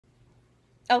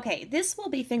Okay, this will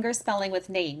be finger spelling with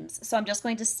names. So I'm just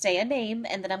going to say a name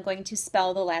and then I'm going to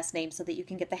spell the last name so that you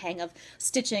can get the hang of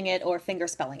stitching it or finger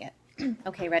spelling it.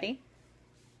 Okay, ready?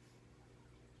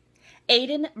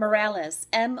 Aiden Morales,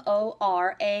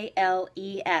 Morales.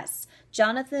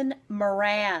 Jonathan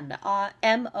Moran,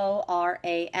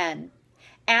 Moran.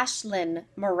 Ashlyn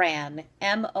Moran,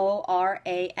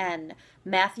 Moran.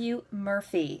 Matthew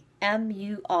Murphy,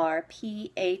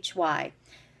 Murphy.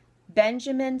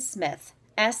 Benjamin Smith,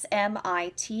 Smith.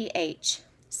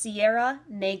 Sierra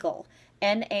Nagel,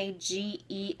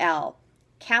 Nagel.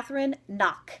 Catherine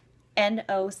Knock,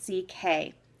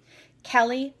 Nock.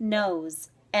 Kelly Nose,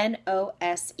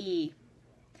 Nose.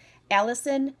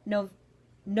 Allison Novakovic,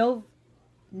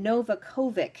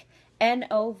 Novakovic.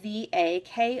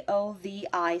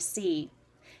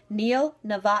 Neil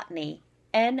Novotny,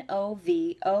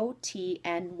 Novotny.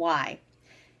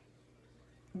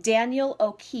 Daniel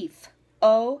O'Keefe,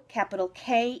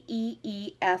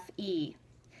 Keefe.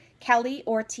 Kelly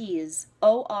Ortiz,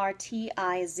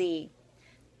 Ortiz.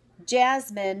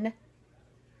 Jasmine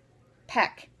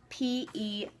Peck,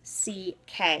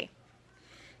 Peck.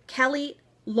 Kelly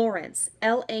Lawrence,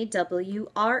 Lawrence.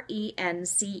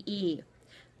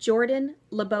 Jordan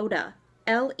Leboda,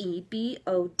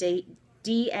 Leboda.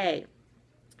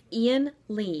 Ian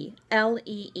Lee,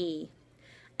 Lee.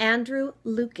 Andrew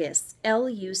Lucas,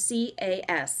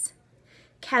 Lucas.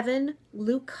 Kevin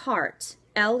Lukehart,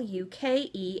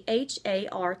 Lukehart.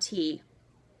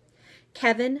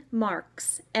 Kevin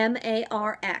Marks,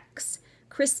 Marx.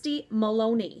 Christy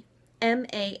Maloney,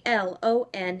 Maloney.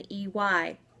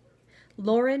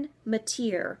 Lauren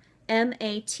Mateer,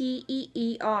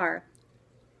 Mateer.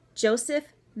 Joseph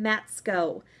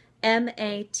Matsko,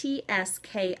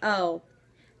 Matsko.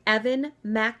 Evan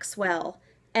Maxwell,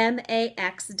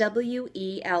 Maxwell.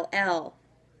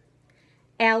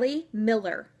 Allie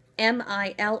Miller,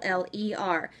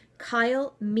 Miller.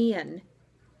 Kyle Meehan,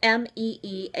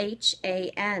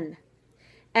 Meehan.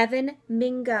 Evan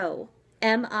Mingo,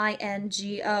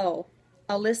 Mingo.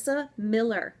 Alyssa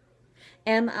Miller,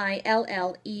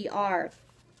 Miller.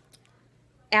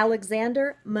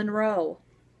 Alexander Monroe,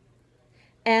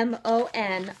 Monroe.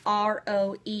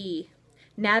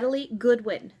 Natalie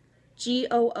Goodwin,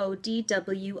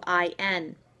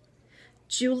 Goodwin.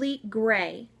 Julie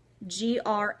Gray,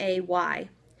 Gray.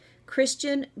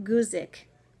 Christian Guzik,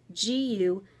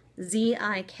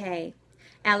 Guzik.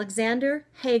 Alexander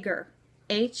Hager,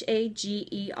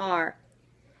 Hager.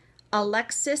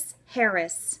 Alexis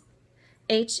Harris,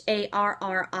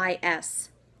 Harris.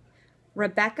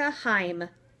 Rebecca Heim,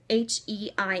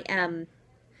 Heim.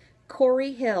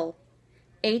 Corey Hill,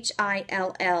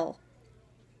 Hill.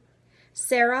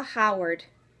 Sarah Howard,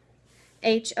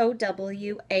 Howard.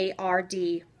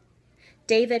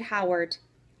 David Howard,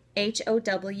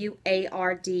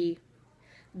 Howard.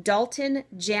 Dalton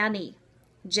Janney,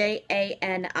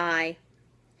 Jani.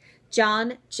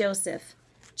 John Joseph,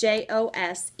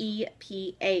 Joseph.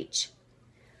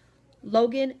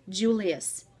 Logan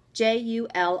Julius,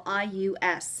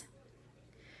 Julius.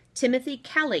 Timothy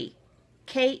Kelly,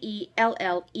 Kelley.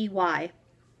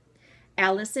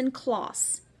 Allison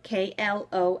Kloss,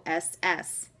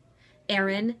 Kloss.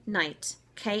 Aaron Knight,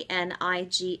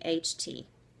 Knight.